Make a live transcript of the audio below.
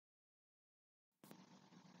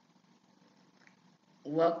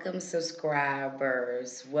Welcome,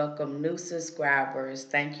 subscribers. Welcome, new subscribers.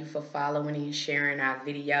 Thank you for following and sharing our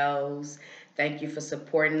videos. Thank you for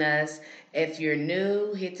supporting us. If you're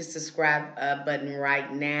new, hit the subscribe button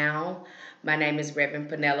right now. My name is Reverend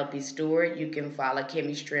Penelope Stewart. You can follow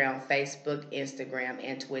Chemistry on Facebook, Instagram,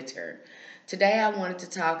 and Twitter. Today, I wanted to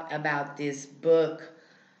talk about this book.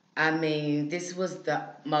 I mean, this was the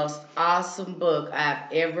most awesome book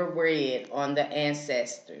I've ever read on the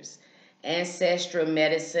ancestors. Ancestral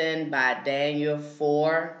Medicine by Daniel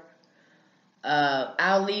Foor.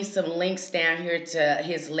 I'll leave some links down here to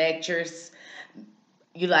his lectures.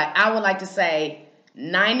 I would like to say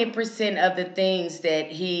 90% of the things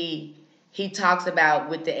that he talks about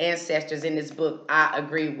with the ancestors in this book, I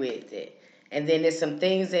agree with it. And then there's some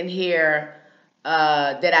things in here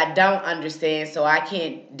that I don't understand, so I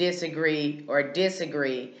can't disagree or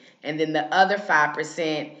disagree. And then the other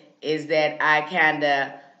 5% is that I kind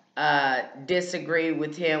of disagree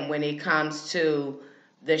with him when it comes to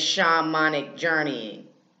the shamanic journeying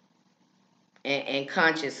and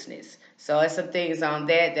consciousness. So it's some things on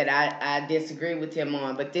that that I disagree with him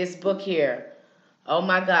on. But this book here, oh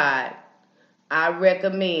my God, I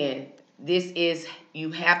recommend this is,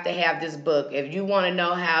 you have to have this book. If you want to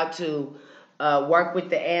know how to work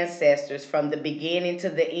with the ancestors from the beginning to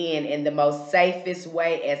the end in the most safest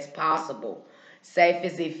way as possible,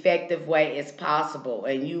 safest, effective way as possible,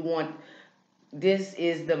 and you want, this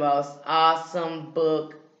is the most awesome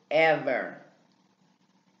book ever.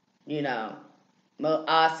 You know, most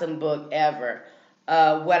awesome book ever.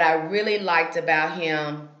 What I really liked about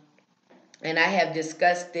him, and I have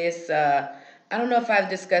discussed this, I don't know if I've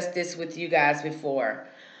discussed this with you guys before,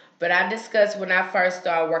 but I've discussed when I first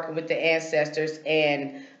started working with the ancestors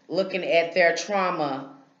and looking at their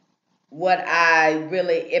trauma, what I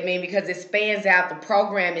mean, because it spans out, the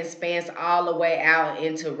programming spans all the way out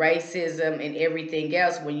into racism and everything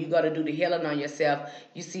else. When you go to do the healing on yourself,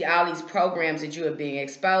 you see all these programs that you are being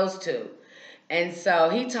exposed to. And so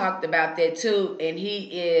he talked about that too. And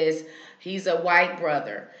he's a white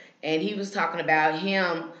brother. And he was talking about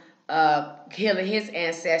him healing his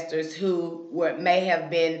ancestors who may have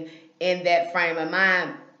been in that frame of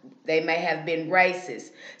mind. They may have been racist.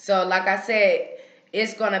 So, like I said,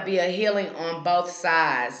 it's going to be a healing on both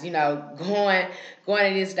sides, going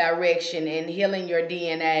in this direction and healing your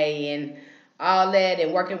DNA and all that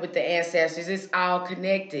and working with the ancestors. It's all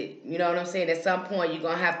connected. You know what I'm saying? At some point, you're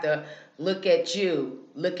going to have to look at you,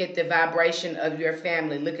 look at the vibration of your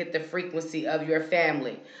family, look at the frequency of your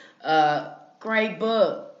family. Great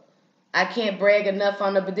book. I can't brag enough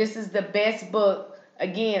on it, but this is the best book.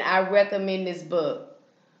 Again, I recommend this book.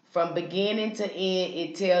 From beginning to end,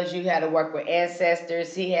 it tells you how to work with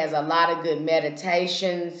ancestors. He has a lot of good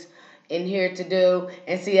meditations in here to do.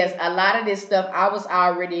 And see, as a lot of this stuff, I was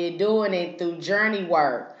already doing it through journey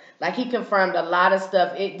work. Like, he confirmed a lot of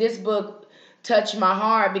stuff. This book touched my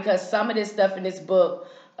heart because some of this stuff in this book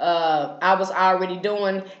I was already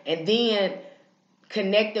doing. And then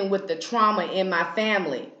connecting with the trauma in my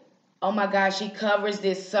family. Oh my gosh, he covers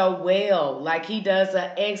this so well. Like, he does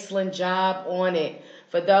an excellent job on it.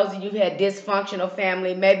 For those of you who had dysfunctional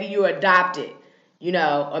family, maybe you adopted,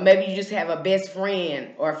 or maybe you just have a best friend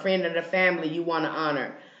or a friend of the family you want to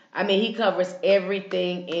honor. I mean, he covers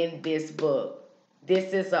everything in this book.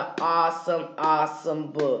 This is an awesome,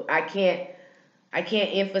 awesome book. I can't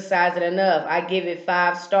emphasize it enough. I give it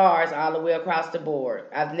 5 stars all the way across the board.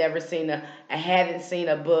 I haven't seen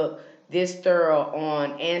a book this thorough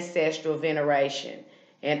on ancestral veneration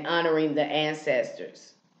and honoring the ancestors.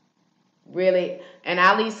 Really, and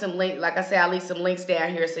I'll leave some link. Like I said, I'll leave some links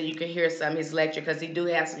down here so you can hear some of his lecture because he do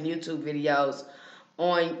have some YouTube videos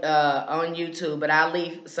on YouTube. But I'll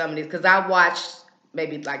leave some of these because I watched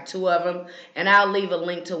maybe like 2 of them, and I'll leave a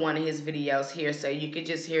link to one of his videos here so you can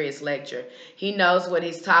just hear his lecture. He knows what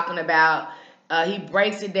he's talking about. He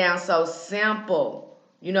breaks it down so simple.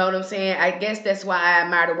 You know what I'm saying? I guess that's why I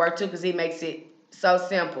admire the work too, because he makes it so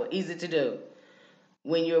simple, easy to do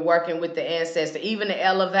when you're working with the ancestor, even the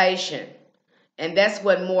elevation. And that's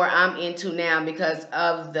what more I'm into now because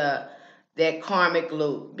of that karmic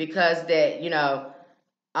loop, because that,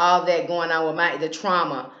 all that going on with the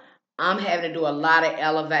trauma. I'm having to do a lot of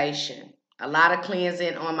elevation, a lot of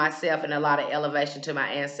cleansing on myself, and a lot of elevation to my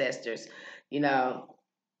ancestors. You know,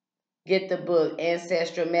 get the book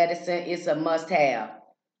Ancestral Medicine. It's a must-have.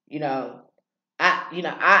 You know,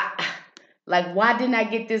 I like, why didn't I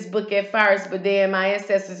get this book at first? But then my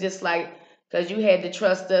ancestors just like, because you had to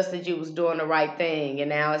trust us that you was doing the right thing, and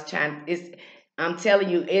now I'm telling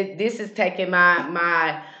you, this is taking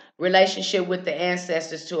my relationship with the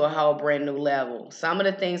ancestors to a whole brand new level. Some of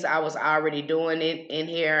the things I was already doing in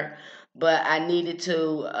here, but I needed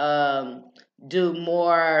to do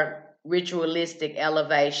more ritualistic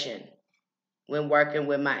elevation when working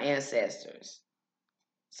with my ancestors.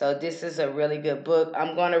 So this is a really good book.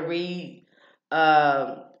 I'm going to read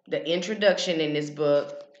the introduction in this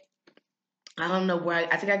book. I don't know where.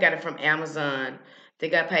 I think I got it from Amazon. I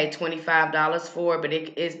think I paid $25 for it, but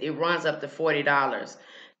it runs up to $40.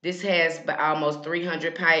 This has almost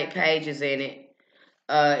 300 pages in it.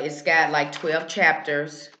 It's got like 12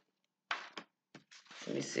 chapters.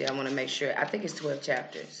 Let me see. I want to make sure. I think it's 12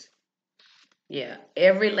 chapters. Yeah.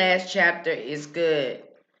 Every last chapter is good.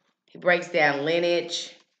 He breaks down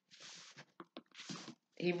lineage.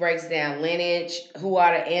 He breaks down lineage. Who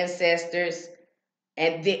are the ancestors?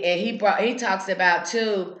 And he talks about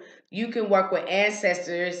too. You can work with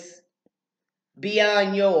ancestors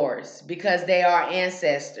beyond yours because they are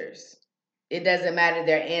ancestors. It doesn't matter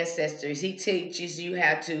they're ancestors. He teaches you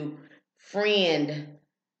how to friend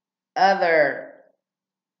other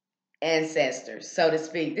ancestors, so to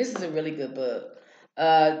speak. This is a really good book.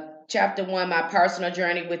 Chapter 1, my personal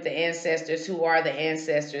journey with the ancestors. Who are the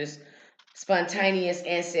ancestors? Spontaneous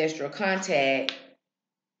ancestral contact.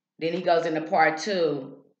 Then he goes into part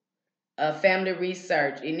 2, family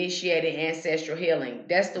research, initiated ancestral healing.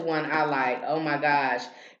 That's the one I like. Oh my gosh.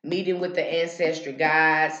 Meeting with the ancestral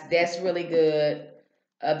guides. That's really good.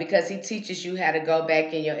 Because he teaches you how to go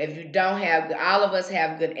back in your, if you don't have, all of us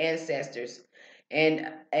have good ancestors, and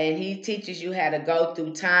he teaches you how to go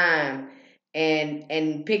through time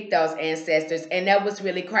and pick those ancestors. And that was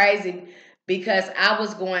really crazy because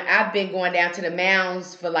I've been going down to the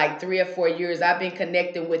mounds for like 3 or 4 years. I've been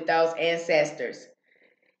connecting with those ancestors.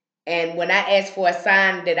 And when I asked for a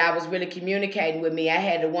sign that I was really communicating with me, I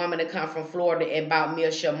had a woman to come from Florida and bought me a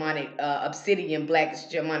shamanic obsidian black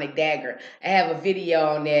shamanic dagger. I have a video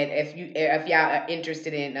on that if y'all are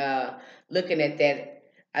interested in looking at that.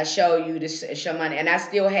 I show you the shamanic, and I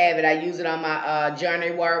still have it. I use it on my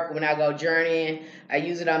journey work when I go journeying. I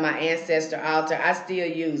use it on my ancestor altar. I still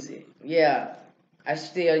use it. Yeah, I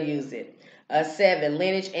still use it. 7,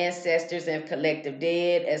 lineage, ancestors, and collective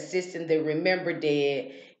dead, assisting the remembered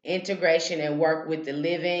dead, integration and work with the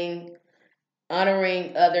living,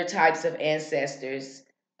 honoring other types of ancestors,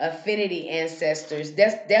 affinity ancestors.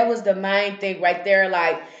 That was the main thing right there.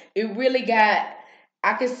 Like it really got.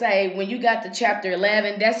 I could say when you got to chapter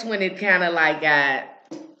 11, that's when it kind of like got.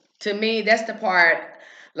 To me, that's the part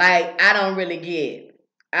like I don't really get.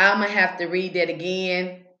 I'm gonna have to read that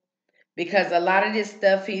again because a lot of this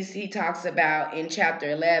stuff he talks about in chapter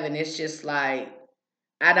 11, it's just like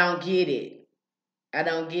I don't get it. I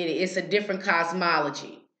don't get it. It's a different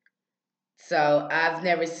cosmology. So I've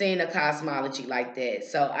never seen a cosmology like that.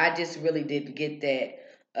 So I just really didn't get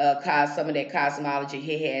that some of that cosmology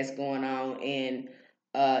he has going on in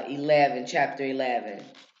 11, chapter 11.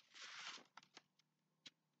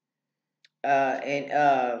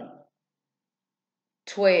 And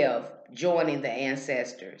 12, joining the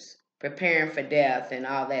ancestors, preparing for death and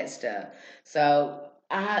all that stuff. So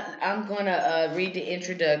I'm going to read the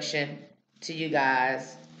introduction to you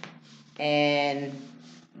guys, and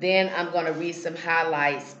then I'm going to read some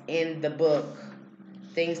highlights in the book,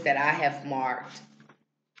 things that I have marked.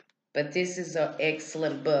 But this is an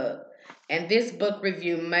excellent book. And this book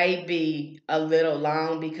review may be a little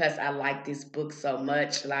long because I like this book so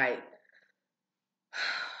much. Like,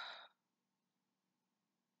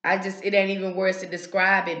 it ain't even words to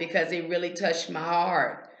describe it because it really touched my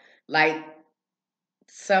heart. Like,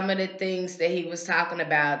 some of the things that he was talking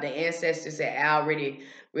about, the ancestors had already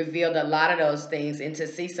revealed a lot of those things, and to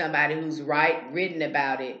see somebody who's written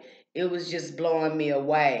about it, it was just blowing me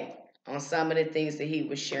away on some of the things that he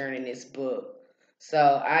was sharing in this book. So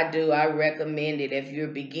I recommend it. If you're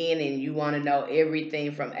beginning, you want to know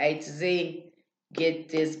everything from A to Z, get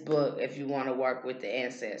this book if you want to work with the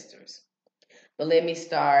ancestors. But let me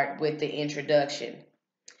start with the introduction.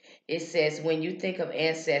 It says, when you think of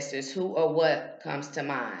ancestors, who or what comes to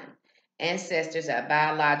mind? Ancestors are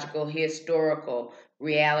biological, historical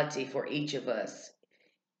reality for each of us,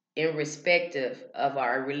 irrespective of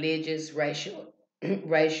our religious, racial,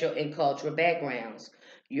 racial, and cultural backgrounds.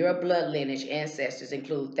 Your blood lineage ancestors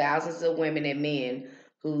include thousands of women and men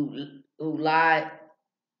who lie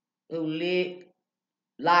who live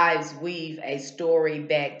lives weave a story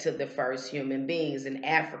back to the first human beings in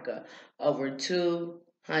Africa over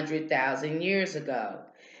 200,000 years ago.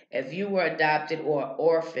 If you were adopted or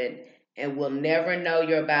orphaned and will never know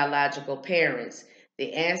your biological parents,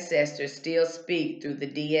 the ancestors still speak through the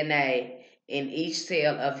DNA in each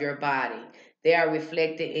cell of your body. They are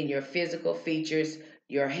reflected in your physical features,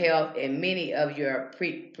 your health, and many of your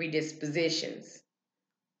predispositions.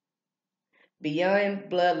 Beyond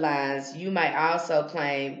bloodlines, you might also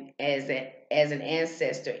claim as an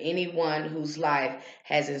ancestor anyone whose life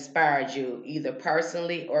has inspired you, either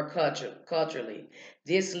personally or culturally.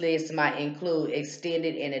 This list might include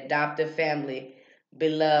extended and adoptive family,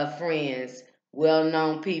 beloved friends, well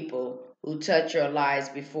known people who touch your lives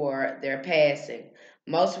before their passing.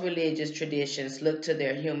 Most religious traditions look to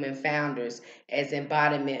their human founders as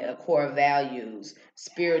embodiment of core values,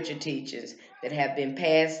 spiritual teachings, that have been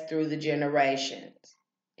passed through the generations.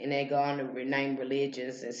 And they go on to rename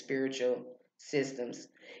religions and spiritual systems.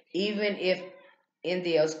 Even if in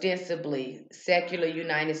the ostensibly secular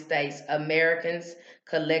United States, Americans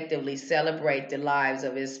collectively celebrate the lives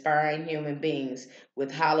of inspiring human beings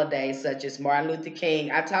with holidays such as Martin Luther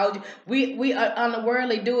King. I told you, we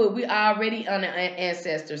unworldly do it. We already honor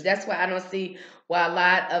ancestors. That's why I don't see why a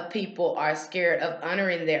lot of people are scared of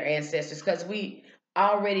honoring their ancestors, because we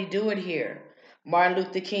already do it here. Martin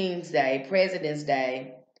Luther King's Day, President's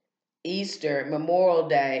Day, Easter, Memorial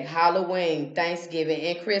Day, Halloween, Thanksgiving,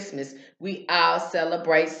 and Christmas. We all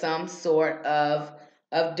celebrate some sort of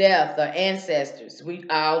death or ancestors. We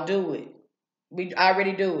all do it. We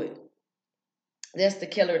already do it. That's the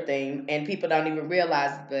killer thing, and people don't even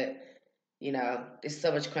realize it, but there's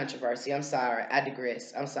so much controversy. I'm sorry. I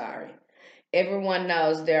digress. I'm sorry. Everyone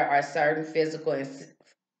knows there are certain physical and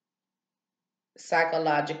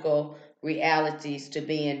psychological realities to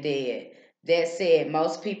being dead. That said,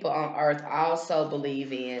 most people on earth also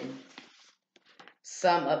believe in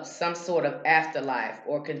some sort of afterlife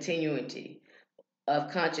or continuity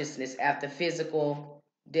of consciousness after the physical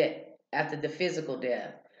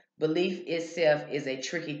death. Belief itself is a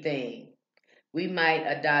tricky thing. We might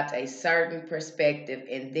adopt a certain perspective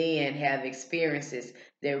and then have experiences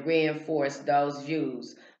that reinforce those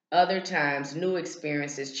views. Other times, new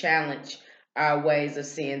experiences challenge our ways of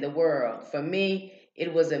seeing the world. For me,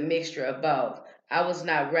 it was a mixture of both. I was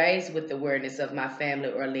not raised with the awareness of my family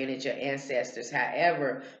or lineage or ancestors.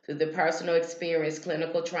 However, through the personal experience,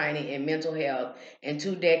 clinical training, and mental health, and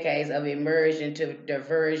 2 decades of immersion to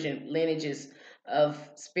divergent lineages of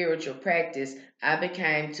spiritual practice, I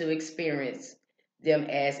became to experience them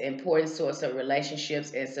as important source of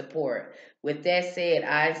relationships and support. With that said,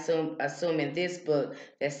 I assume in this book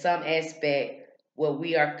that some aspect what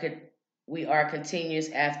we are continues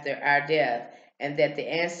after our death, and that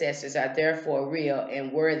the ancestors are therefore real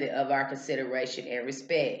and worthy of our consideration and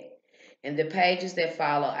respect. In the pages that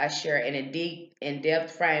follow, I share an deep,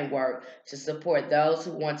 in-depth framework to support those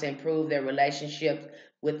who want to improve their relationship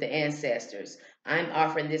with the ancestors. I'm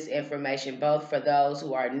offering this information both for those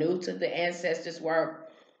who are new to the ancestors' work,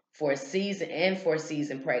 for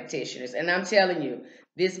seasoned practitioners. And I'm telling you,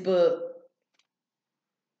 this book,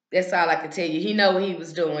 that's all I can tell you. He know what he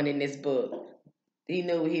was doing in this book. He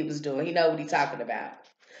knew what he was doing. He know what he's talking about.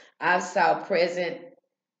 I saw present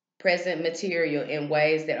material in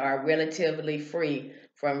ways that are relatively free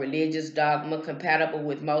from religious dogma, compatible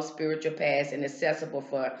with most spiritual paths, and accessible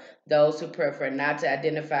for those who prefer not to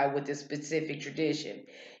identify with a specific tradition.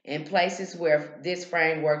 In places where this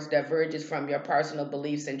framework diverges from your personal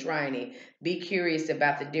beliefs and training, be curious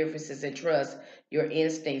about the differences and trust your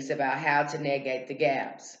instincts about how to navigate the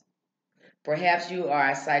gaps. Perhaps you are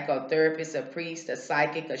a psychotherapist, a priest, a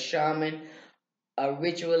psychic, a shaman, a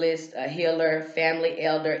ritualist, a healer, family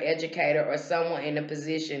elder, educator, or someone in a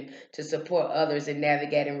position to support others in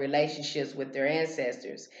navigating relationships with their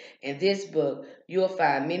ancestors. In this book, you'll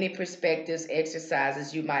find many perspectives,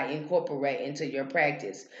 exercises you might incorporate into your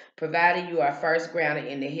practice, provided you are first grounded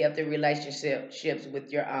in the healthy relationships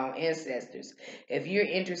with your own ancestors. If you're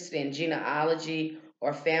interested in genealogy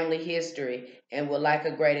or family history and would like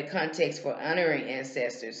a greater context for honoring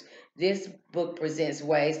ancestors, this book presents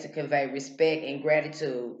ways to convey respect and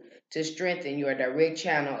gratitude to strengthen your direct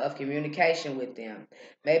channel of communication with them.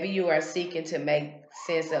 Maybe you are seeking to make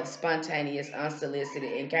sense of spontaneous,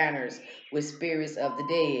 unsolicited encounters with spirits of the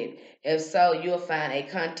dead. If so, you'll find a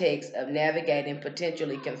context of navigating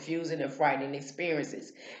potentially confusing and frightening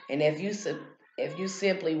experiences. And if you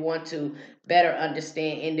simply want to better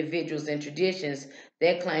understand individuals and traditions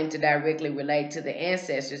that claim to directly relate to the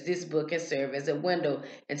ancestors, this book can serve as a window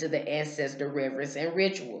into the ancestor reverence and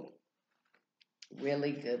ritual.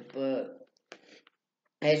 Really good book.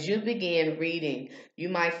 As you begin reading, you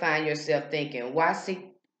might find yourself thinking, why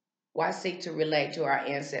seek to relate to our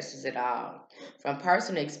ancestors at all? From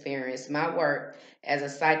personal experience, my work as a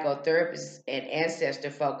psychotherapist and ancestor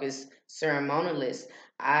focused ceremonialist,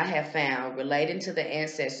 I have found relating to the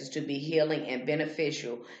ancestors to be healing and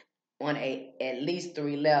beneficial on at least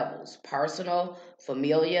 3 levels: personal,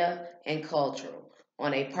 familial, and cultural.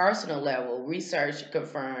 On a personal level, research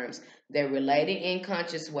confirms that relating in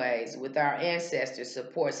conscious ways with our ancestors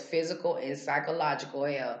supports physical and psychological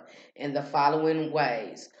health in the following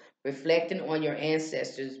ways. Reflecting on your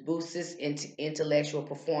ancestors boosts intellectual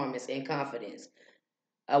performance and confidence.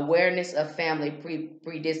 Awareness of family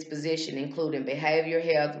predisposition, including behavior,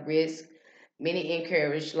 health, risk. Many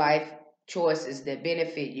encourage life choices that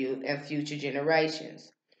benefit you and future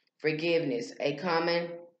generations. Forgiveness, a common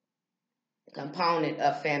component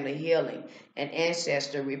of family healing and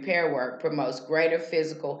ancestor repair work, promotes greater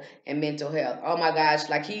physical and mental health. Oh my gosh,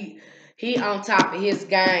 like he on top of his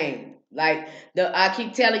game. Like the I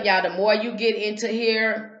keep telling y'all, the more you get into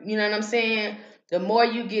here, you know what I'm saying? The more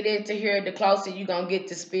you get into here, the closer you gonna get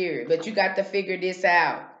to spirit. But you got to figure this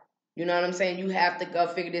out. You know what I'm saying? You have to go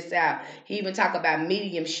figure this out. He even talk about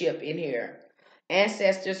mediumship in here.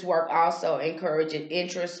 Ancestors' work also encourages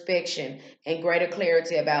introspection and greater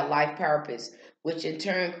clarity about life purpose, which in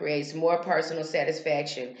turn creates more personal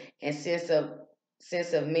satisfaction and sense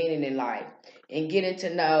of meaning in life. In getting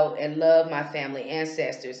to know and love my family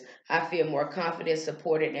ancestors, I feel more confident,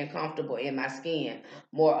 supported, and comfortable in my skin.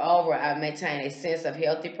 Moreover, I maintain a sense of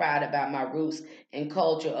healthy pride about my roots and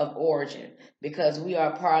culture of origin because we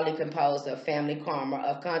are partly composed of family karma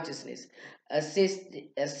of consciousness.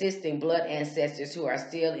 Assisting blood ancestors who are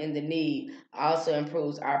still in the need also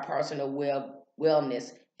improves our personal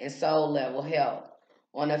wellness and soul level health.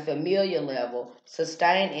 On a familial level,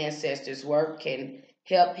 sustained ancestors' work can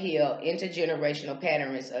help heal intergenerational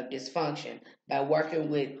patterns of dysfunction by working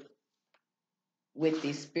with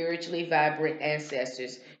these spiritually vibrant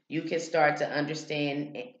ancestors. You can start to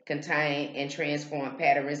understand, contain, and transform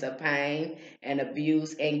patterns of pain and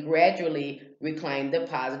abuse and gradually reclaim the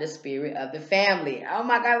positive spirit of the family. Oh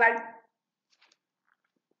my God, like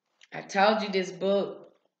I told you this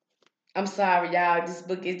book. I'm sorry, y'all. This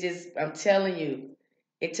book is just, I'm telling you,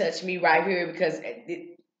 it touched me right here because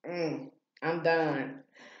I'm done.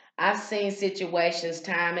 I've seen situations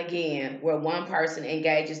time again where one person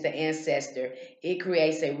engages the ancestor. It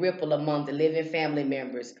creates a ripple among the living family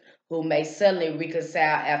members who may suddenly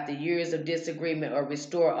reconcile after years of disagreement or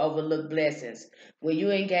restore overlooked blessings. When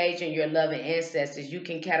you engage in your loving ancestors, you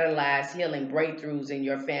can catalyze healing breakthroughs in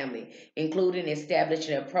your family, including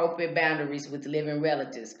establishing appropriate boundaries with living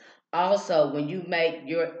relatives. Also, when you make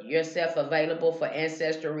yourself available for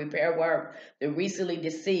ancestral repair work, the recently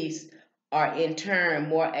deceased are in turn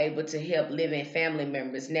more able to help living family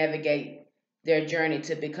members navigate their journey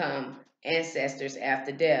to become ancestors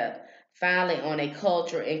after death. Finally, on a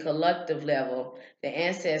cultural and collective level, the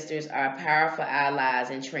ancestors are powerful allies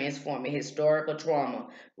in transforming historical trauma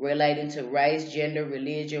relating to race, gender,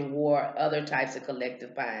 religion, war, other types of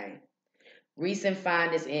collective pain. Recent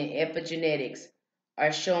findings in epigenetics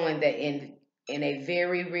are showing that in a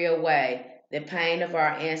very real way, the pain of our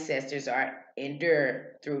ancestors are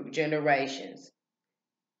endured through generations.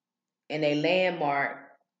 In a landmark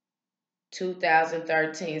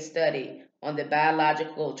 2013 study on the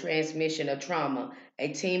biological transmission of trauma, a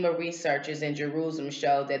team of researchers in Jerusalem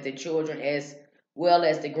showed that the children, as well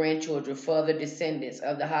as the grandchildren, further descendants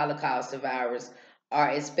of the Holocaust survivors, are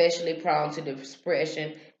especially prone to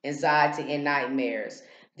depression, anxiety, and nightmares.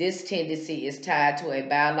 This tendency is tied to a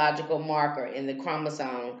biological marker in the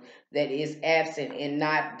chromosome that is absent and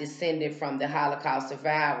not descended from the Holocaust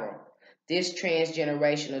survivor. This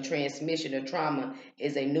transgenerational transmission of trauma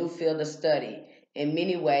is a new field of study. In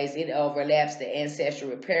many ways, it overlaps the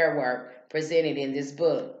ancestral repair work presented in this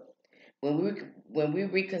book. When we, when we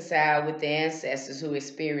reconcile with the ancestors who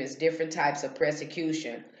experienced different types of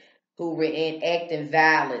persecution, who reenacting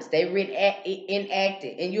violence, they reenact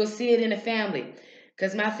it, and you'll see it in the family.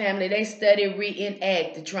 Because my family, they study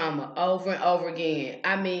reenact the trauma over and over again.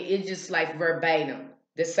 I mean, it's just like verbatim.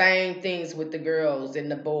 The same things with the girls and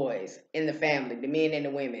the boys in the family, the men and the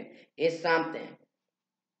women. It's something.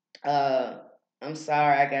 Uh, I'm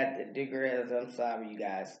sorry, I got the girls. I'm sorry, you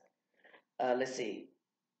guys. Let's see.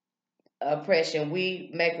 Oppression, we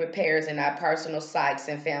make repairs in our personal psyches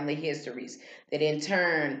and family histories that in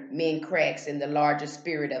turn mend cracks in the larger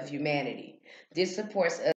spirit of humanity. This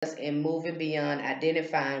supports us in moving beyond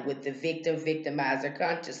identifying with the victim victimizer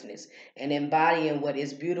consciousness and embodying what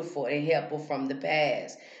is beautiful and helpful from the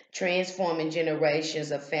past. Transforming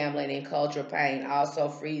generations of family and cultural pain also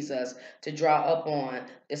frees us to draw upon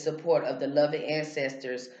the support of the loving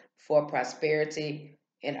ancestors for prosperity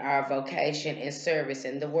in our vocation and service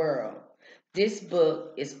in the world. This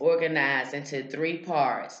book is organized into three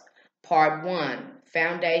parts. Part one,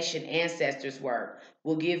 Foundation Ancestors Work,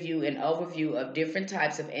 will give you an overview of different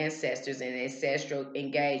types of ancestors and ancestral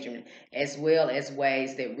engagement, as well as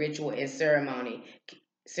ways that ritual and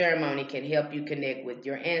ceremony can help you connect with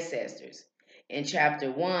your ancestors. In chapter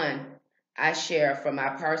 1, I share from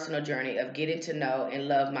my personal journey of getting to know and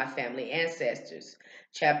love my family ancestors.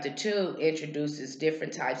 Chapter 2 introduces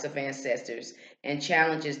different types of ancestors and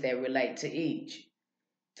challenges that relate to each.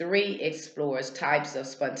 3 explores types of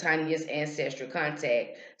spontaneous ancestral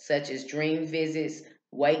contact, such as dream visits,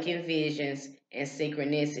 waking visions, and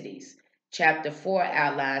synchronicities. Chapter 4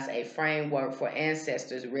 outlines a framework for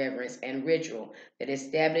ancestors' reverence and ritual that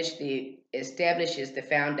establishes the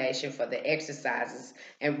foundation for the exercises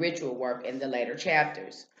and ritual work in the later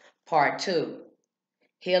chapters. Part 2,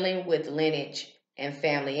 Healing with Lineage and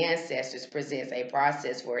Family Ancestors, presents a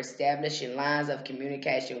process for establishing lines of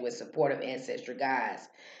communication with supportive ancestral guides.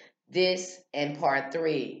 This and part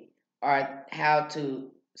 3 are how to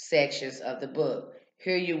sections of the book.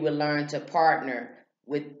 Here you will learn to partner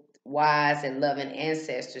with wise and loving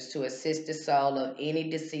ancestors to assist the soul of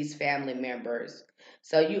any deceased family members.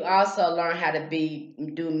 So you also learn how to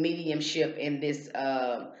do mediumship in this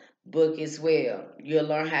book as well. You'll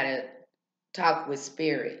learn how to talk with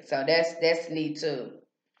spirit. So that's neat too.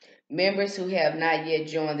 Members who have not yet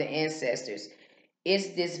joined the ancestors. It's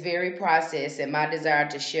this very process and my desire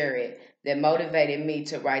to share it that motivated me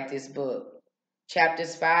to write this book.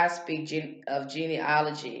 Chapters 5 speak of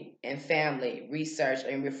genealogy and family research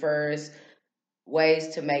and refers ways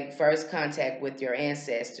to make first contact with your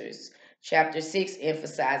ancestors. Chapter 6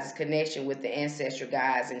 emphasizes connection with the ancestral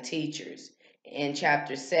guides and teachers. In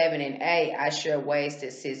chapters 7 and 8, I share ways to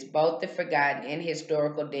assist both the forgotten and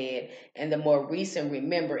historical dead and the more recent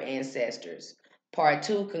remembered ancestors. Part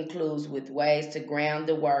 2 concludes with ways to ground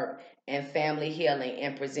the work and family healing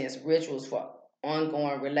and presents rituals for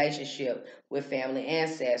ongoing relationship with family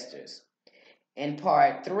ancestors. In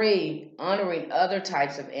part 3, honoring other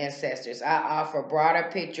types of ancestors, I offer a broader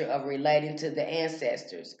picture of relating to the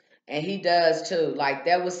ancestors. And he does too. Like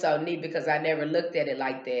that was so neat because I never looked at it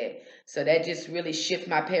like that. So that just really shifted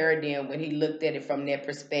my paradigm when he looked at it from that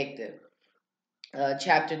perspective.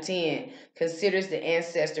 Chapter 10 considers the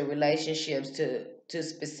ancestor relationships to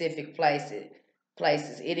specific places.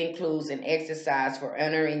 It includes an exercise for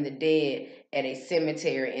honoring the dead at a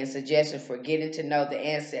cemetery and suggestions for getting to know the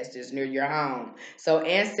ancestors near your home. So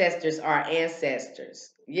ancestors are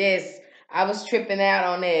ancestors. Yes, I was tripping out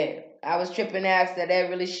on that. I was tripping out so that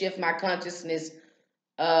really shift my consciousness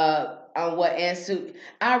on what ancestors.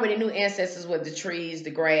 I already knew ancestors were the trees,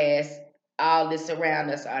 the grass, all this around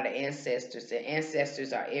us are the ancestors. The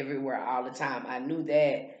ancestors are everywhere all the time. I knew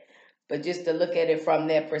that. But just to look at it from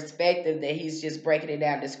that perspective that he's just breaking it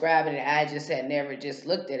down, describing it, I just had never just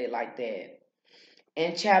looked at it like that.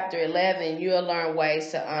 In chapter 11, you'll learn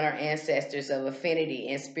ways to honor ancestors of affinity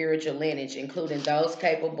and spiritual lineage, including those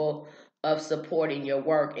capable of supporting your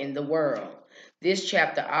work in the world. This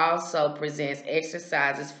chapter also presents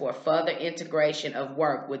exercises for further integration of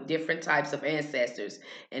work with different types of ancestors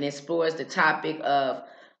and explores the topic of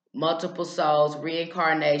multiple souls,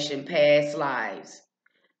 reincarnation, past lives.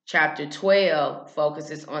 Chapter 12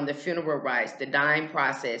 focuses on the funeral rites, the dying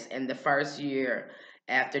process, and the first year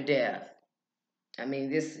after death. I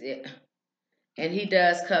mean, and he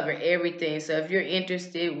does cover everything. So if you're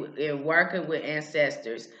interested in working with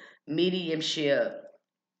ancestors, mediumship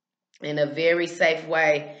in a very safe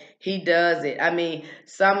way, he does it. I mean,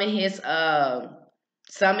 some of his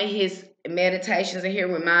meditations in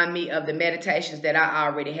here remind me of the meditations that I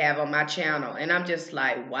already have on my channel, and I'm just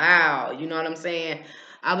like, wow, you know what I'm saying?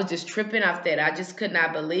 I was just tripping off that. I just could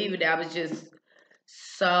not believe it. I was just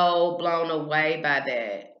so blown away by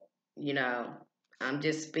that. You know, I'm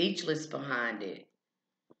just speechless behind it.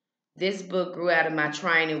 This book grew out of my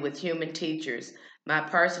training with human teachers, my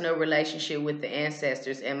personal relationship with the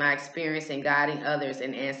ancestors, and my experience in guiding others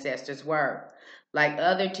in ancestors' work. Like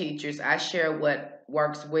other teachers, I share what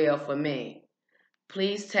works well for me.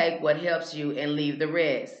 Please take what helps you and leave the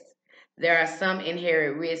rest. There are some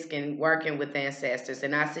inherent risks in working with ancestors,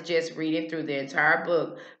 and I suggest reading through the entire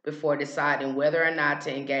book before deciding whether or not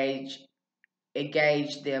to engage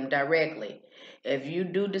them directly. If you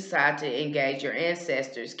do decide to engage your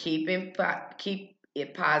ancestors, keep it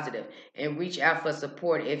positive and reach out for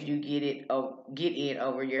support if you get in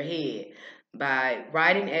over your head. By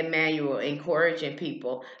writing a manual encouraging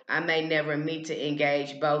people I may never meet to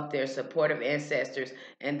engage both their supportive ancestors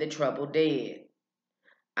and the troubled dead.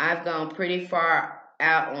 I've gone pretty far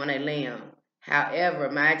out on a limb. However,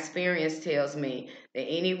 my experience tells me that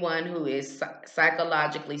anyone who is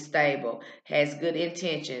psychologically stable, has good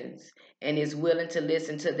intentions, and is willing to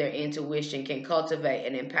listen to their intuition can cultivate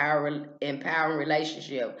an empowering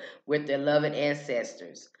relationship with their loved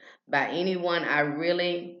ancestors. By anyone, I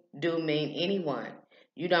really do mean anyone.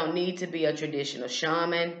 You don't need to be a traditional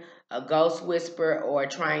shaman, a ghost whisperer, or a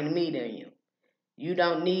trained medium. You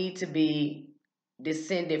don't need to be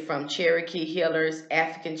descended from Cherokee healers,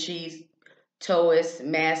 African chiefs, Taoist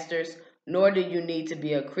masters, nor do you need to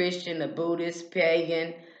be a Christian, a Buddhist,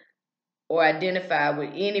 pagan, or identify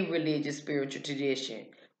with any religious spiritual tradition.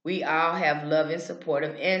 We all have loving,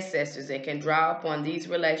 supportive ancestors that can draw upon these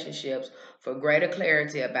relationships for greater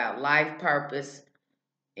clarity about life purpose,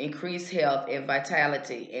 increased health and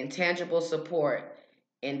vitality, and tangible support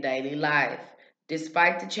in daily life.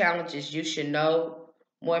 Despite the challenges, you should no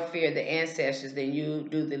more fear the ancestors than you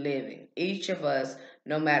do the living. Each of us,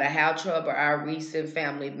 no matter how troubled our recent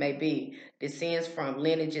family may be, descends from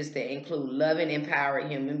lineages that include loving,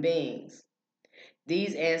 empowered human beings.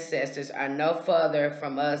 These ancestors are no further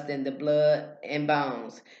from us than the blood and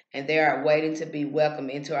bones, and they are waiting to be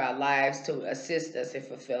welcomed into our lives to assist us in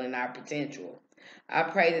fulfilling our potential. I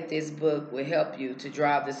pray that this book will help you to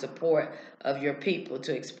drive the support of your people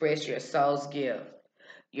to express your soul's gift,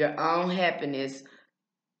 your own happiness,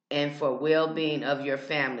 and for well-being of your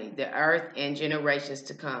family, the earth, and generations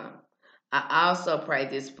to come. I also pray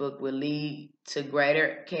this book will lead to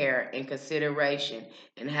greater care and consideration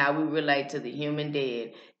in how we relate to the human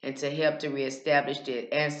dead and to help to reestablish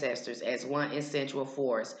the ancestors as one essential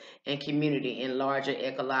force and community in larger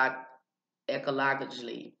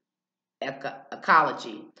ecologically,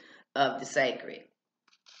 ecology of the sacred.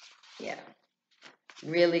 Yeah,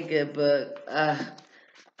 really good book.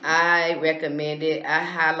 I recommend it. I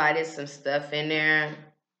highlighted some stuff in there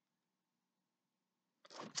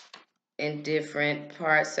in different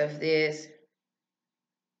parts of this.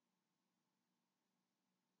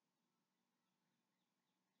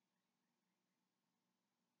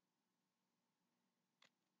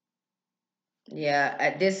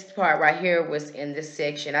 Yeah, this part right here was in this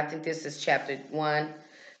section. I think this is chapter 1.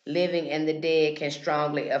 Living and the dead can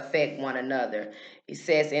strongly affect one another. He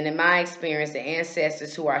says, and in my experience, the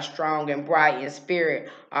ancestors who are strong and bright in spirit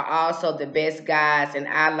are also the best guides and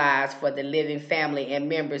allies for the living family and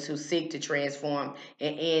members who seek to transform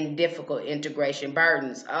and end difficult integration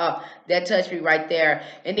burdens. Oh, that touched me right there.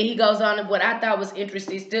 And then he goes on to what I thought was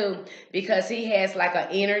interesting too, because he has like an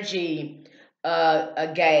energy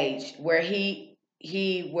a gauge where he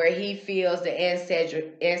feels the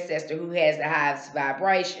ancestor who has the highest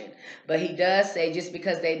vibration. But he does say just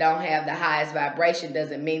because they don't have the highest vibration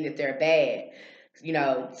doesn't mean that they're bad. You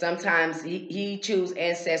know, sometimes he choose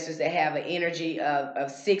ancestors that have an energy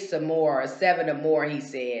of 6 or more or 7 or more, he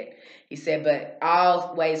said, but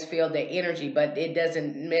always feel their energy, but it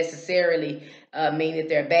doesn't necessarily mean that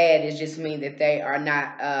they're bad. It just means that they are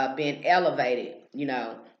not being elevated, you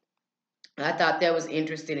know. I thought that was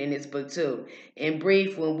interesting in this book too. In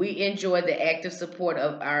brief, when we enjoy the active support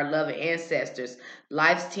of our loving ancestors,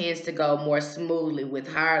 life tends to go more smoothly with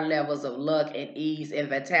higher levels of luck and ease and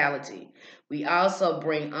vitality. We also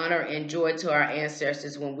bring honor and joy to our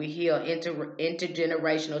ancestors when we heal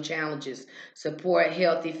intergenerational challenges, support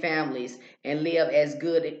healthy families, and live as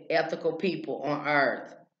good, ethical people on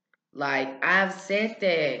earth. Like I've said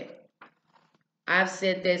that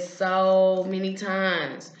so many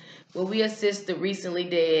times. When we assist the recently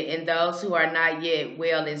dead and those who are not yet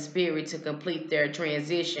well in spirit to complete their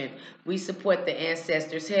transition, we support the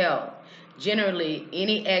ancestors' health. Generally,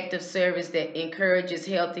 any act of service that encourages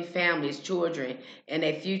healthy families, children, and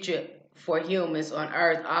a future for humans on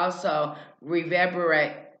earth also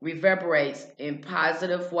reverberates in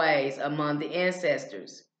positive ways among the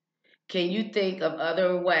ancestors. Can you think of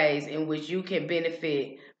other ways in which you can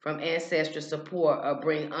benefit from ancestral support or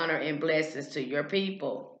bring honor and blessings to your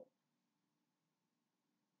people?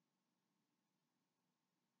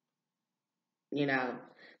 You know,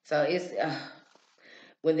 so it's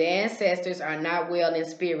when the ancestors are not well in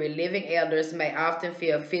spirit, living elders may often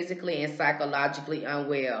feel physically and psychologically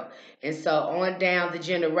unwell. And so on down the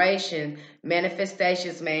generation,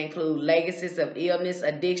 manifestations may include legacies of illness,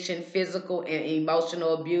 addiction, physical and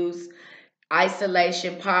emotional abuse,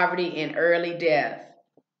 isolation, poverty, and early death.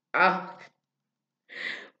 Uh,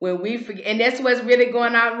 when we forget, and that's what's really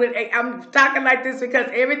going on with. I'm talking like this because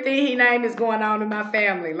everything he named is going on in my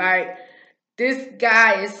family. Like this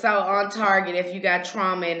guy is so on target. If you got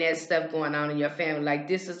trauma and that stuff going on in your family, like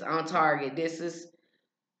this is on target. This is,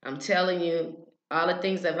 I'm telling you, all the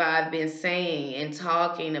things that I've been saying and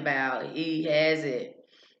talking about, he has it.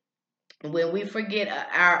 When we forget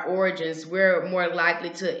our origins, we're more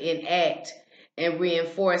likely to enact and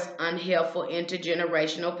reinforce unhelpful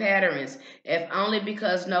intergenerational patterns, if only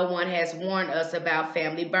because no one has warned us about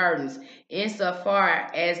family burdens,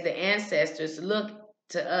 insofar as the ancestors look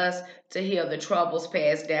to us to heal the troubles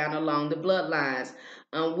passed down along the bloodlines.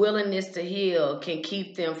 unwillingness to heal can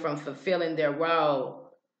keep them from fulfilling their role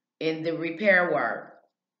in the repair work.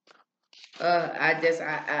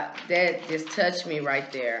 That just touched me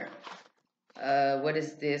right there. What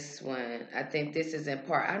is this one? I think this is in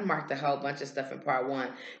part. I marked a whole bunch of stuff in part one,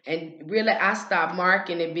 and really, I stopped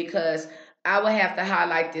marking it because I would have to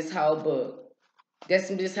highlight this whole book. That's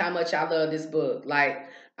just how much I love this book. Like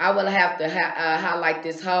I will have to highlight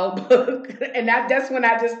this whole book, and that's when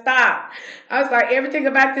I just stopped. I was like, everything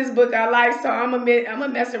about this book I like, so I'm gonna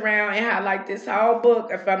mess around and highlight this whole book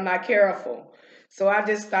if I'm not careful. So I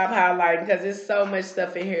just stopped highlighting because there's so much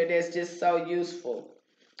stuff in here that's just so useful.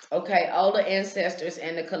 Okay, older ancestors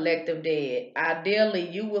and the collective dead. Ideally,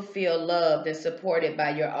 you will feel loved and supported by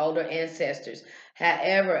your older ancestors.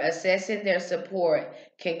 However, assessing their support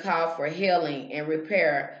can call for healing and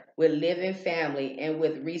repair with living family and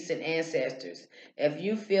with recent ancestors. If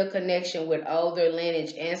you feel connection with older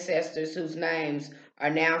lineage ancestors whose names are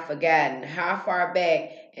now forgotten, how far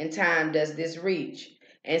back in time does this reach?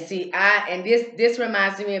 And see, this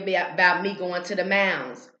reminds me about me going to the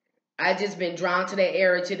mounds. I just been drawn to that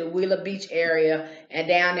area, to the Wheeler Beach area, and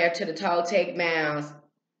down there to the Toltec Mounds.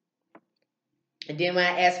 And then when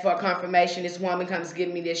I asked for a confirmation, this woman comes give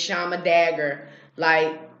me this Shama dagger,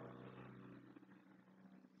 like,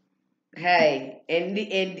 hey,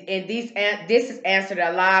 this has answered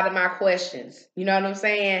a lot of my questions. You know what I'm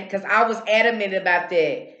saying? Because I was adamant about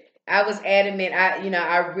that. I was adamant.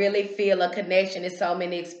 I really feel a connection in so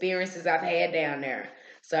many experiences I've had down there.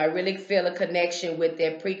 So I really feel a connection with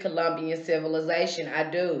that pre-Columbian civilization. I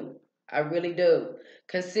do. I really do.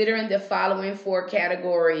 Considering the following four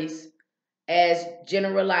categories as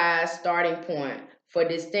generalized starting point for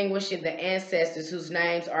distinguishing the ancestors whose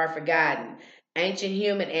names are forgotten. Ancient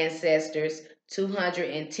human ancestors,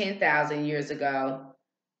 210,000 years ago.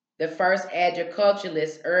 The first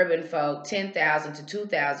agriculturalist urban folk, 10,000 to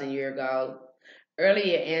 2,000 years ago.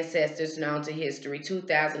 Earlier ancestors known to history,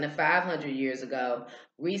 2,000 to 500 years ago.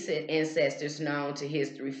 Recent ancestors known to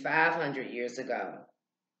history, 500 years ago.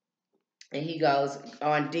 And he goes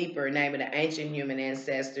on deeper, naming the ancient human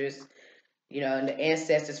ancestors, and the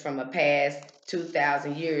ancestors from a past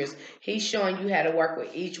 2,000 years. He's showing you how to work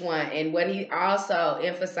with each one. And what he also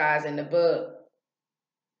emphasized in the book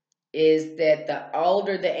is that the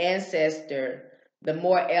older the ancestor, the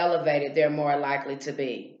more elevated they're more likely to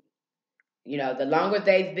be. The longer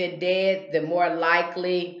they've been dead, the more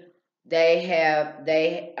likely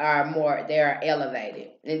they are elevated.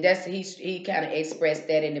 And that's he kind of expressed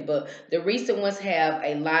that in the book. The recent ones have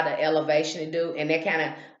a lot of elevation to do, and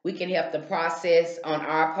we can help the process on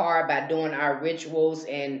our part by doing our rituals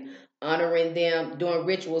and honoring them, doing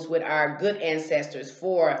rituals with our good ancestors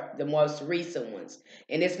for the most recent ones.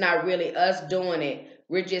 And it's not really us doing it.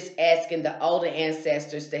 We're just asking the older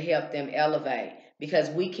ancestors to help them elevate, because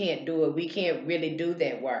we can't do it. We can't really do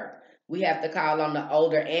that work. We have to call on the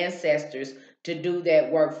older ancestors to do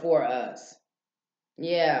that work for us.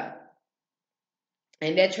 Yeah.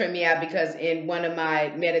 And that tripped me out because in one of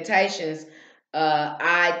my meditations,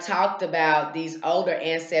 I talked about these older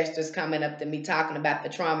ancestors coming up to me talking about the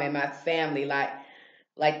trauma in my family. Like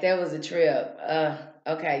that was a trip.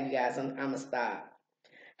 Okay, you guys, I'm gonna stop.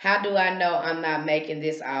 How do I know I'm not making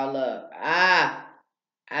this all up?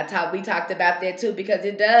 We talked about that too, because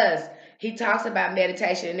it does. He talks about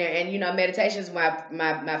meditation in there, and meditation is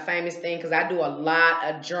my famous thing, because I do a lot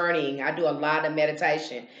of journeying. I do a lot of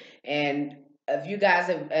meditation, and if you guys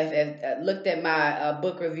have looked at my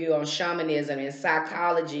book review on shamanism and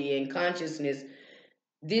psychology and consciousness,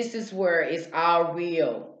 this is where it's all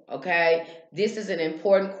real. Okay, this is an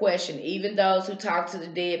important question. Even those who talk to the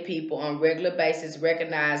dead people on a regular basis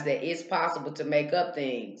recognize that it's possible to make up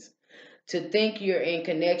things, to think you're in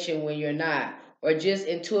connection when you're not, or just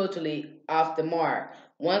intuitively off the mark.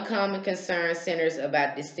 One common concern centers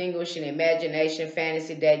about distinguishing imagination,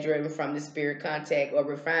 fantasy, daydreaming from the spirit contact or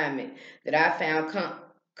refinement that I found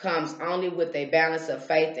comes only with a balance of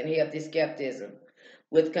faith and healthy skepticism.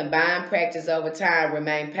 With combined practice over time,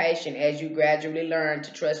 remain patient as you gradually learn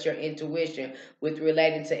to trust your intuition with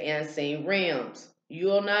relating to unseen realms.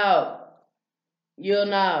 You'll know. You'll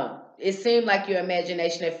know. It seemed like your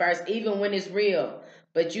imagination at first, even when it's real.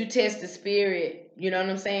 But you test the spirit, you know what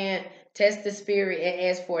I'm saying? Test the spirit and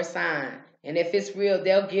ask for a sign. And if it's real,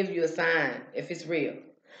 they'll give you a sign if it's real.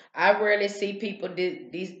 I rarely see people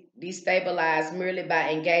destabilized merely by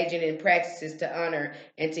engaging in practices to honor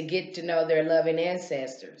and to get to know their loving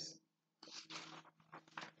ancestors.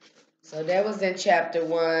 So that was in chapter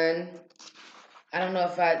 1. I don't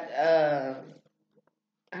know if I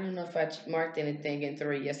marked anything in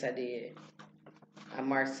 3. Yes, I did. I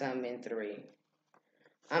marked some in 3.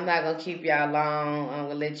 I'm not gonna keep y'all long. I'm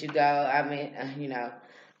gonna let you go. I mean,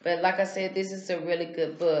 but like I said, this is a really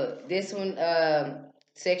good book. This one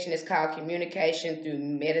section is called Communication Through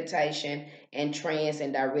Meditation and Trance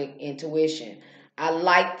and Direct Intuition. I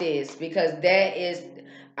like this because that is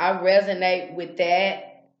I resonate with that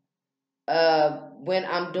when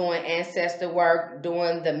I'm doing ancestor work,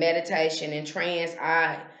 doing the meditation and trance.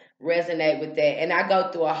 I resonate with that, and I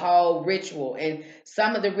go through a whole ritual. And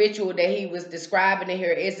some of the ritual that he was describing in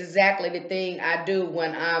here is exactly the thing I do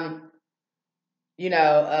when I'm, you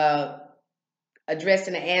know,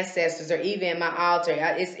 addressing the ancestors, or even my altar.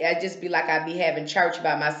 I just be like I be having church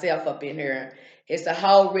by myself up in here. It's a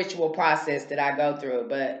whole ritual process that I go through.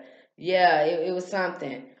 But yeah, it was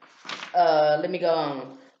something. Let me go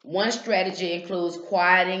on. One strategy includes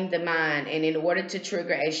quieting the mind, and in order to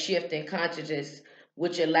trigger a shift in consciousness,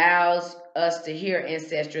 which allows us to hear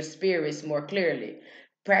ancestral spirits more clearly.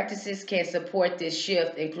 Practices can support this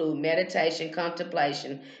shift include meditation,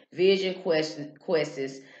 contemplation, vision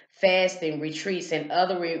quests, fasting, retreats, and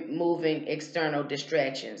other removing external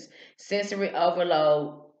distractions. Sensory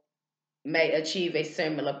overload may achieve a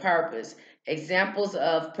similar purpose. Examples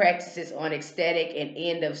of practices on ecstatic and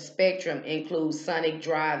end of spectrum include sonic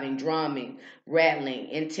driving, drumming, rattling,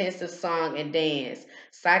 intensive song and dance,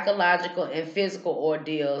 psychological and physical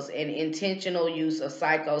ordeals, and intentional use of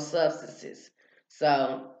psychosubstances.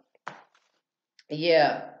 So,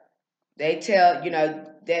 yeah, they tell,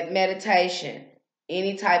 that meditation,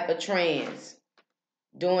 any type of trance,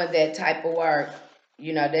 doing that type of work,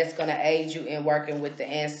 that's going to aid you in working with the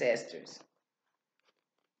ancestors.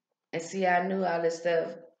 And see, I knew all this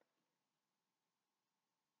stuff.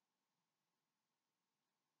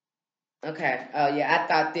 Okay. Oh, yeah. I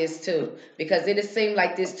thought this too. Because it seemed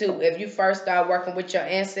like this too. If you first start working with your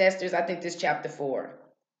ancestors, I think this chapter 4.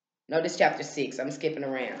 No, this chapter 6. I'm skipping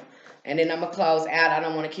around. And then I'm going to close out. I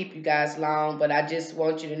don't want to keep you guys long, but I just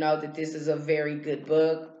want you to know that this is a very good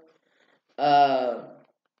book. Uh,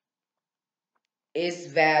 it's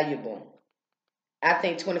valuable. I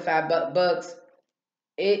think 25 bucks.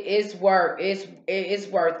 It's worth it's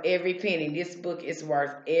worth every penny. This book is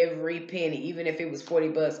worth every penny. Even if it was 40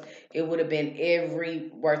 bucks, it would have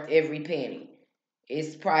been worth every penny.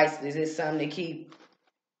 It's priceless. It's something to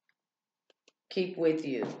keep with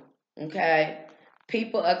you. Okay?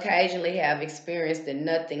 People occasionally have experienced that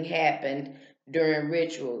nothing happened during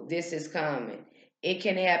ritual. This is common. It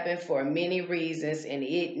can happen for many reasons and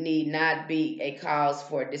it need not be a cause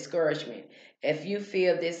for discouragement. If you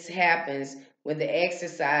feel this happens when the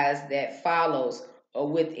exercise that follows or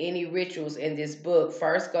with any rituals in this book,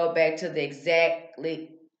 first go back to the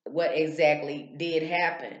exactly what exactly did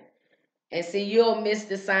happen. And see, you'll miss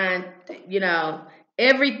the sign, you know,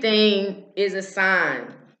 everything is a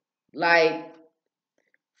sign. Like,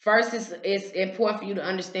 first, it's important for you to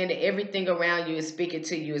understand that everything around you is speaking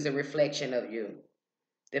to you as a reflection of you.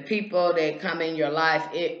 The people that come in your life,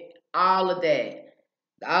 all of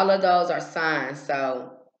those are signs.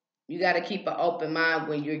 So you got to keep an open mind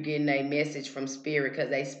when you're getting a message from spirit because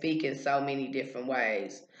they speak in so many different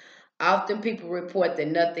ways. Often people report that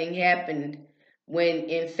nothing happened when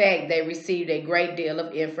in fact they received a great deal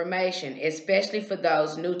of information, especially for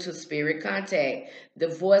those new to spirit contact. The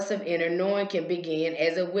voice of inner knowing can begin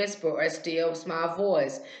as a whisper or a still small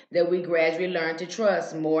voice that we gradually learn to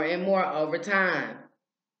trust more and more over time.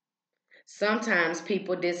 Sometimes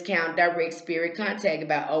people discount direct spirit contact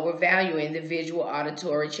by overvaluing the visual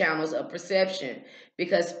auditory channels of perception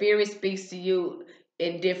because spirit speaks to you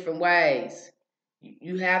in different ways.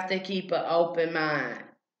 You have to keep an open mind.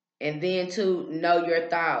 And then to know your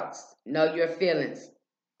thoughts, know your feelings.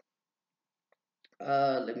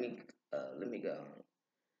 Let me go.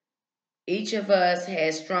 Each of us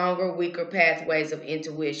has stronger, weaker pathways of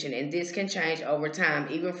intuition, and this can change over time,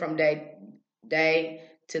 even from day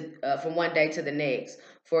from one day to the next.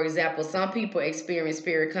 For example, some people experience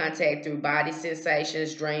spirit contact through body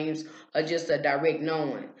sensations, dreams, or just a direct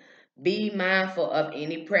knowing. Be mindful of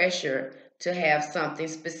any pressure to have something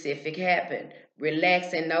specific happen.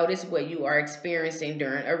 Relax and notice what you are experiencing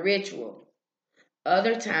during a ritual.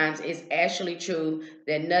 Other times, it's actually true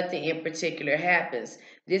that nothing in particular happens.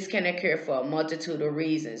 This can occur for a multitude of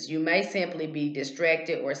reasons. You may simply be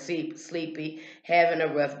distracted or sleepy, having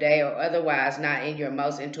a rough day, or otherwise not in your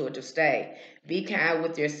most intuitive state. Be kind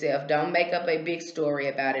with yourself. Don't make up a big story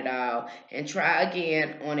about it all, and try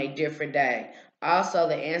again on a different day. Also,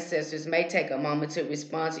 the ancestors may take a moment to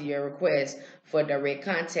respond to your request for direct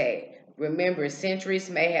contact. Remember,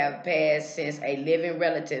 centuries may have passed since a living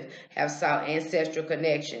relative have sought ancestral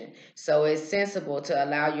connection, so it's sensible to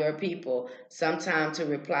allow your people some time to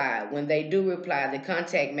reply. When they do reply, the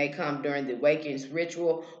contact may come during the waking's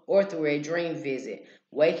ritual or through a dream visit,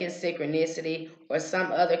 waking synchronicity, or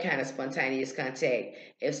some other kind of spontaneous contact.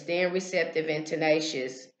 If staying receptive and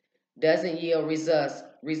tenacious doesn't yield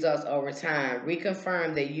results over time,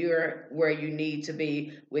 reconfirm that you're where you need to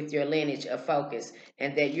be with your lineage of focus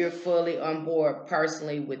and that you're fully on board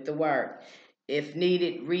personally with the work. If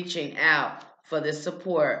needed, reaching out for the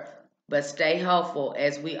support, but stay hopeful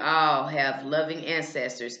as we all have loving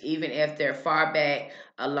ancestors, even if they're far back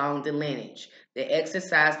along the lineage. The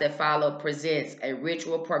exercise that follows presents a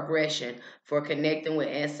ritual progression for connecting with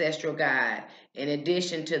ancestral God. In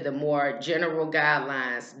addition to the more general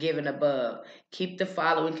guidelines given above, keep the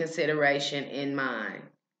following consideration in mind.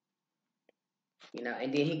 And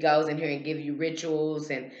then he goes in here and give you rituals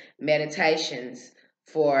and meditations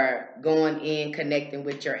for going in, connecting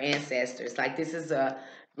with your ancestors. Like, this is a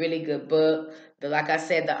really good book. But like I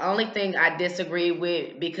said, the only thing I disagree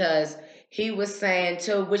with, because he was saying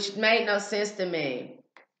too, which made no sense to me,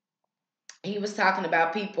 he was talking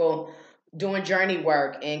about people doing journey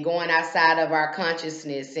work and going outside of our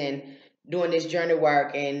consciousness and doing this journey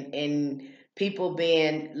work, and people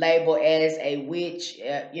being labeled as a witch,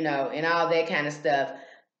 and all that kind of stuff.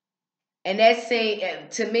 And that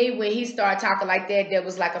seemed to me, when he started talking like that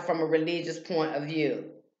was like from a religious point of view.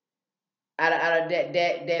 Out of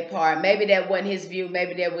that part, maybe that wasn't his view.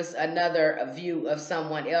 Maybe there was another view of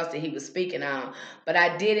someone else that he was speaking on. But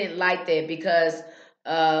I didn't like that, because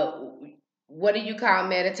uh, what do you call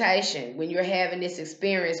meditation? When you're having this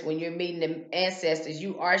experience, when you're meeting the ancestors,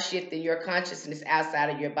 you are shifting your consciousness outside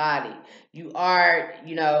of your body. You are,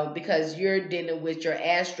 because you're dealing with your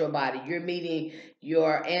astral body. You're meeting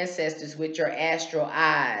your ancestors with your astral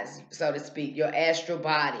eyes, so to speak, your astral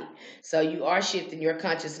body. So you are shifting your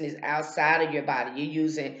consciousness outside of your body. You're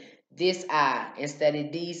using this eye instead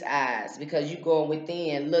of these eyes, because you're going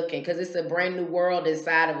within looking, because it's a brand new world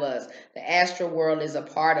inside of us. The astral world is a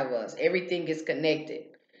part of us. Everything is connected.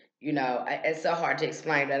 It's so hard to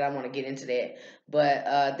explain that I don't want to get into that.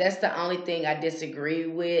 But that's the only thing I disagree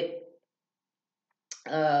with.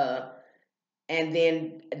 And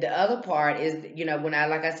then the other part is, when I,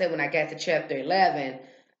 like I said, when I got to chapter 11,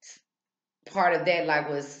 part of that, like,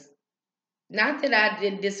 was not that I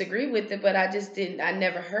didn't disagree with it, but I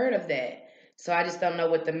never heard of that. So I just don't know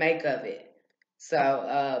what to make of it.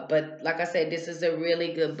 So, but like I said, this is a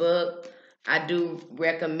really good book. I do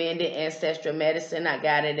recommend it, Ancestral Medicine. I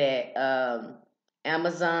got it at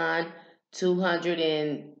Amazon, 200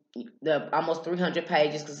 and almost 300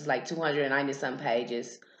 pages, because it's like 290 some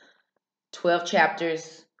pages, 12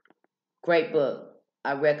 chapters. Great book.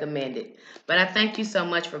 I recommend it. But I thank you so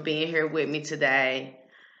much for being here with me today.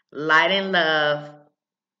 Light and love.